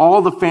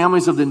 All the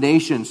families of the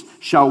nations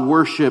shall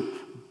worship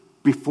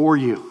before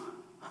you.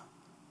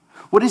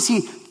 What is He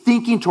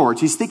thinking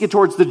towards? He's thinking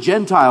towards the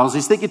Gentiles.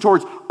 He's thinking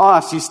towards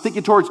us. He's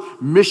thinking towards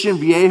Mission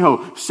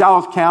Viejo,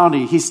 South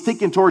County. He's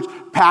thinking towards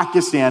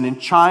Pakistan and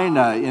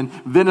China and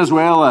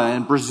Venezuela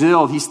and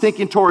Brazil. He's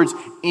thinking towards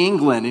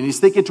England, and He's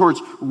thinking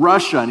towards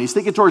Russia, and He's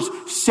thinking towards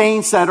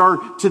saints that are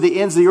to the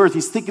ends of the earth.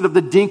 He's thinking of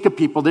the Dinka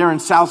people there in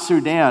South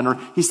Sudan, or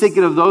He's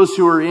thinking of those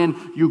who are in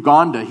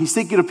Uganda. He's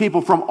thinking of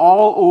people from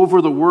all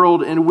over the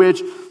world in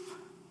which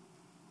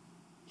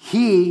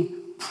He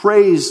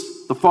praised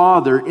the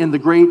Father in the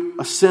great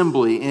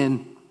assembly,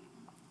 and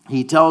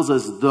He tells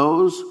us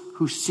those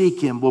who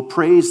seek Him will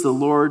praise the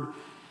Lord.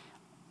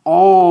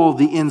 All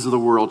the ends of the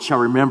world shall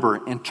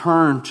remember and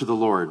turn to the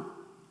Lord.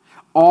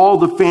 All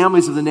the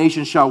families of the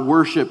nation shall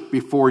worship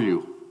before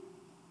you.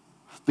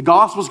 The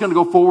gospel is going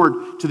to go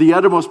forward to the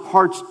uttermost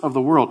parts of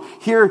the world.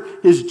 Here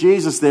is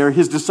Jesus there.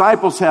 His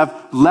disciples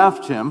have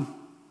left Him.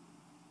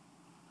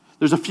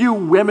 There's a few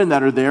women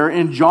that are there,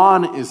 and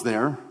John is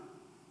there.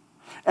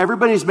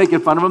 Everybody's making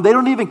fun of Him. They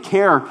don't even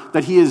care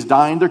that He is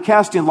dying. They're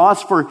casting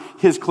lots for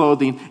His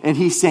clothing. And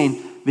He's saying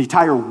the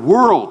entire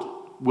world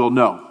will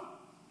know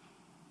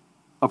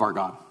of our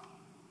God.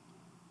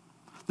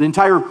 The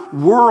entire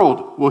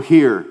world will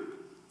hear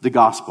the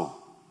gospel.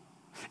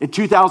 And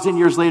 2,000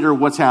 years later,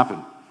 what's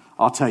happened?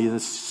 I'll tell you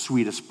the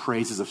sweetest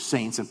praises of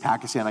saints in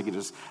Pakistan. I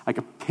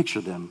could picture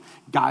them.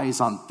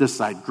 Guys on this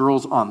side,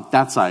 girls on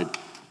that side,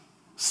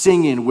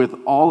 singing with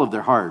all of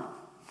their heart.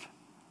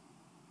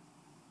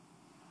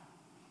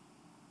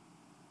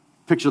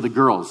 Picture the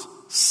girls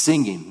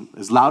singing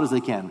as loud as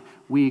they can.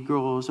 We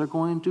girls are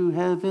going to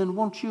heaven,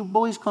 won't you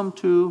boys come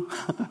too?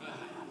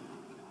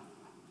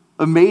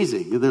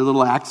 Amazing, their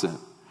little accent.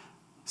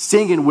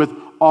 Singing with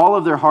all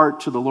of their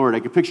heart to the Lord.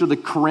 I can picture the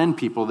Karen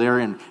people there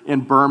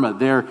in Burma.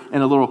 They're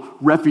in a little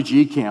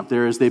refugee camp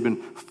there as they've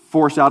been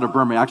forced out of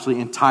Burma,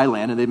 actually in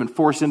Thailand, and they've been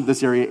forced into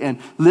this area. And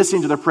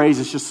listening to their praise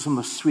is just some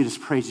of the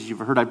sweetest praises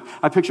you've ever heard.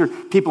 I picture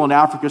people in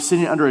Africa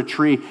sitting under a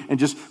tree and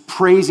just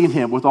praising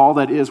him with all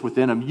that is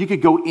within them. You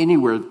could go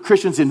anywhere.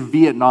 Christians in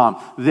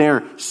Vietnam,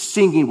 they're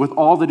singing with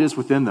all that is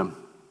within them.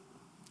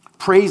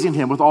 Praising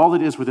him with all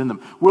that is within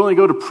them. Willing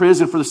to go to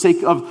prison for the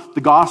sake of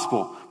the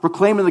gospel.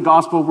 Proclaiming the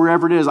gospel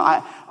wherever it is.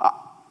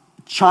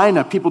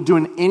 China, people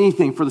doing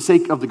anything for the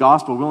sake of the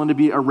gospel, willing to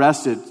be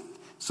arrested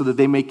so that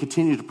they may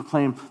continue to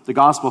proclaim the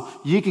gospel.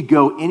 You could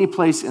go any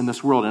place in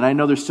this world, and I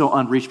know there's still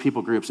unreached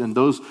people groups, and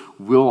those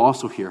will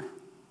also hear.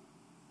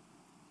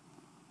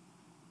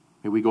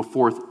 May we go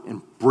forth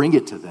and bring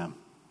it to them.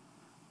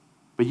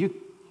 But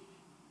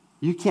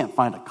you can't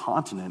find a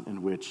continent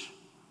in which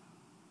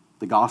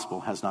the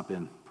gospel has not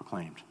been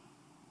proclaimed.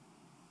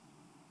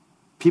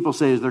 People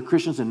say, is there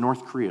Christians in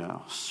North Korea?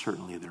 Oh,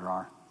 certainly there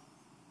are.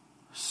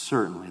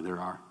 Certainly there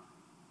are.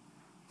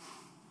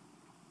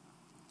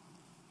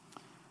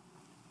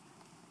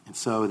 And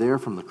so there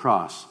from the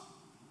cross,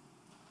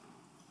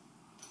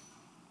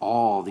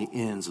 all the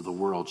ends of the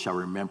world shall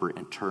remember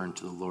and turn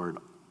to the Lord.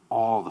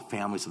 All the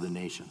families of the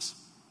nations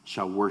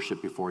shall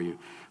worship before you.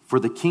 For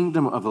the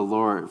kingdom of the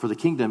Lord, for the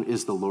kingdom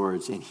is the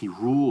Lord's, and he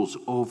rules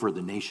over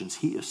the nations.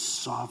 He is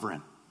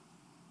sovereign.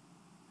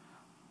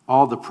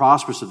 All the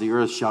prosperous of the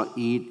earth shall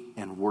eat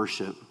and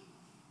worship.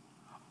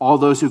 All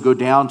those who go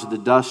down to the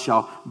dust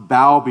shall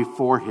bow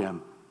before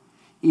him,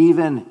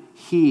 even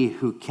he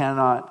who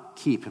cannot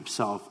keep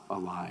himself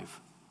alive.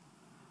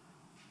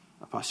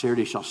 A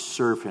posterity shall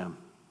serve him.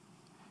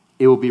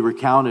 It will be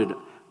recounted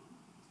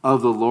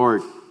of the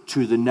Lord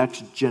to the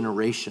next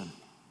generation.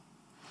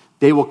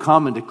 They will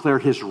come and declare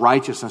his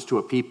righteousness to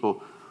a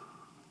people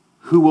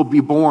who will be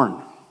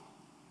born.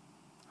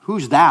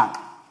 Who's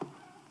that?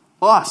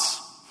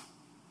 Us.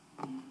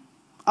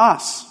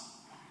 Us.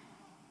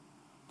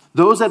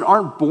 Those that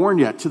aren't born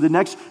yet, to the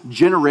next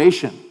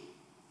generation.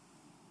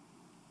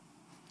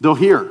 They'll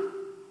hear.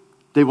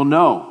 They will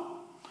know.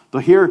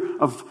 They'll hear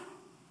of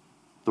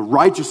the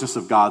righteousness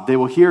of God. They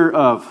will hear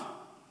of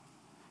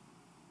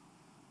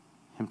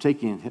him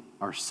taking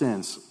our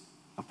sins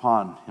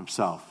upon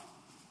himself.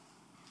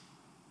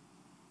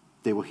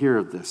 They will hear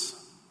of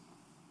this.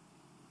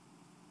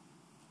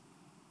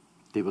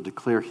 They will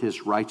declare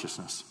his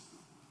righteousness.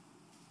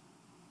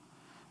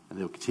 And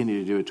they'll continue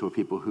to do it to a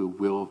people who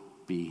will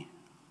be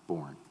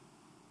born.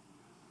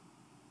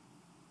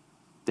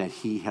 That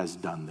he has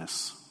done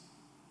this,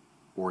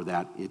 or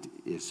that it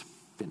is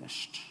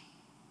finished.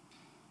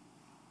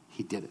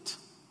 He did it.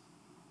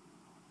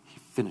 He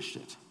finished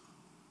it.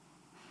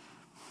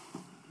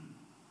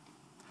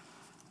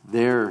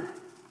 There,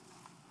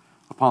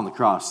 upon the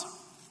cross,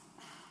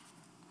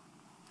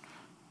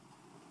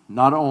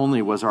 not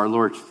only was our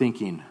Lord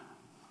thinking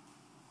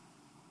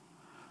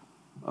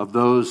of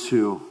those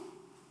who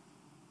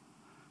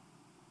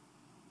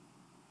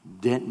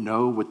didn't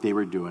know what they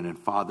were doing, and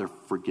Father,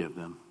 forgive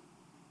them.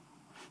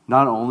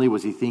 Not only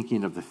was he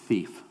thinking of the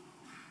thief,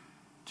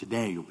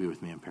 today you'll be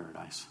with me in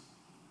paradise.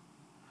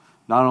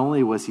 Not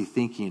only was he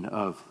thinking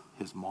of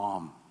his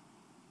mom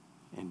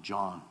and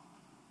John.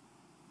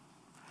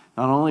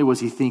 Not only was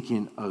he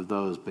thinking of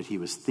those, but he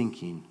was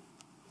thinking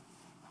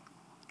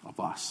of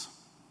us.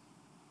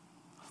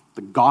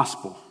 The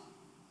gospel,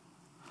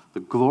 the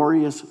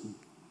glorious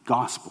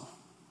gospel.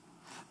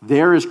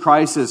 There is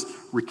Christ is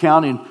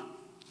recounting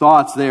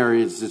thoughts there.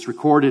 It's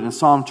recorded in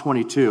Psalm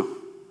 22.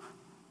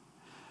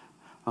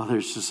 Oh,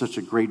 there's just such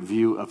a great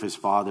view of his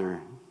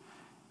Father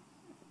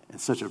and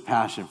such a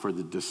passion for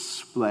the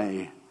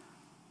display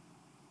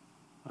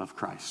of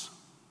Christ,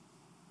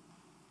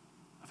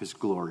 of his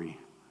glory,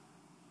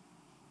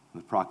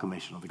 and the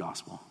proclamation of the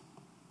gospel.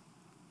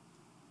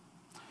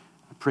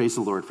 I praise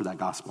the Lord for that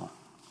gospel,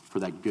 for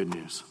that good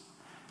news.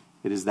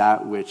 It is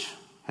that which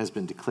has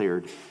been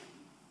declared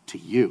to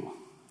you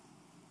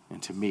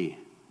and to me,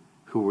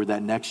 who were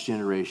that next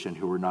generation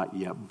who were not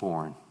yet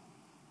born.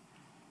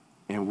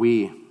 And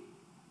we,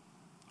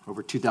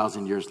 over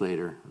 2,000 years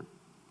later,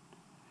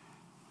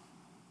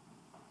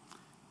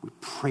 we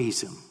praise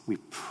him. We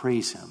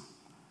praise him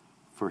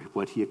for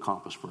what he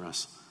accomplished for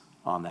us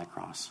on that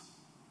cross.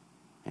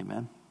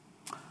 Amen.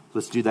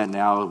 Let's do that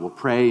now. We'll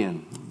pray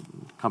and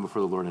come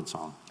before the Lord in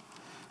song.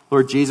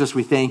 Lord Jesus,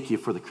 we thank you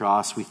for the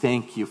cross. We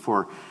thank you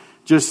for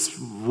just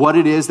what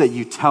it is that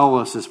you tell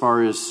us as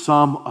far as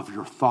some of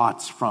your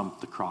thoughts from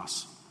the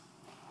cross.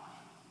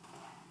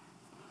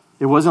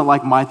 It wasn't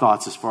like my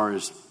thoughts as far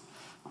as,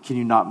 can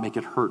you not make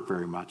it hurt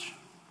very much?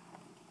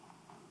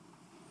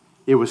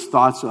 It was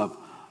thoughts of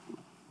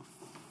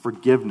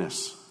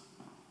forgiveness,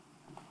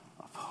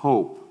 of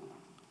hope,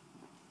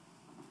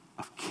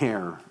 of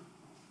care,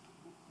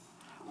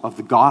 of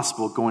the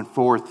gospel going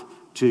forth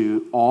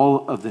to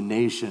all of the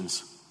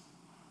nations,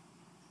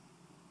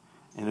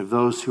 and of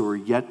those who are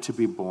yet to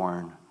be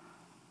born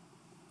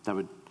that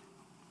would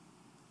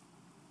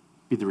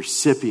be the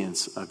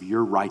recipients of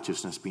your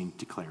righteousness being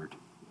declared.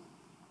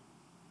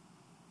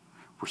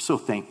 We're so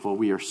thankful.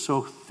 We are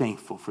so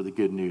thankful for the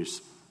good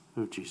news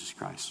of Jesus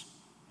Christ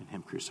and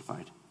Him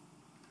crucified.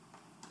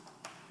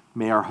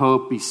 May our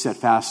hope be set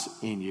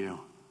fast in you.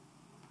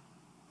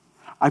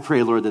 I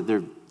pray, Lord, that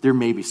there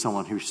may be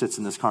someone who sits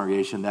in this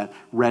congregation that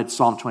read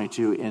Psalm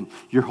 22 and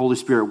your Holy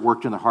Spirit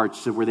worked in their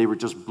hearts to where they were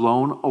just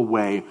blown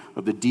away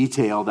of the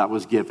detail that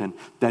was given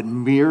that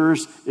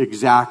mirrors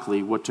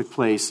exactly what took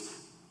place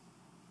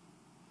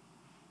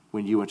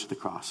when you went to the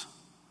cross.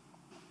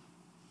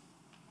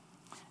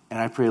 And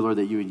I pray, Lord,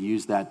 that you would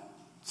use that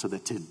so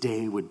that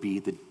today would be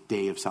the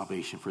day of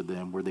salvation for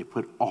them, where they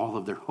put all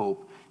of their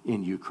hope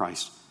in you,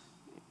 Christ,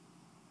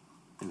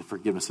 and the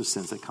forgiveness of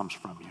sins that comes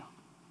from you.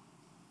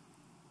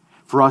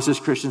 For us as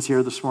Christians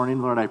here this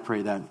morning, Lord, I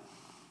pray that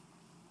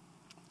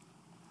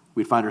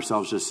we'd find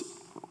ourselves just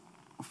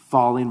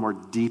falling more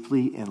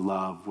deeply in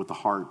love with the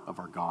heart of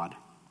our God.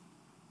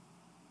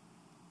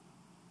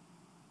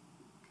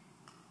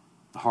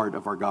 The heart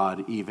of our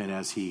God, even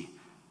as you,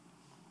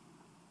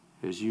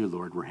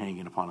 Lord, were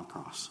hanging upon a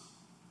cross.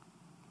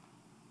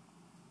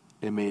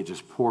 And may it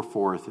just pour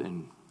forth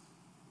in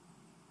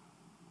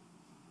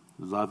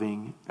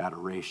loving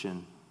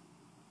adoration,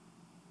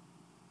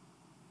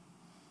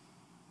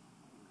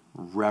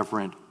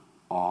 reverent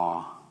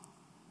awe,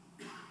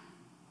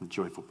 and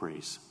joyful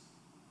praise.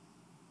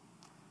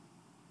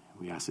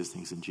 We ask these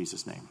things in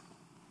Jesus' name.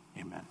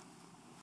 Amen.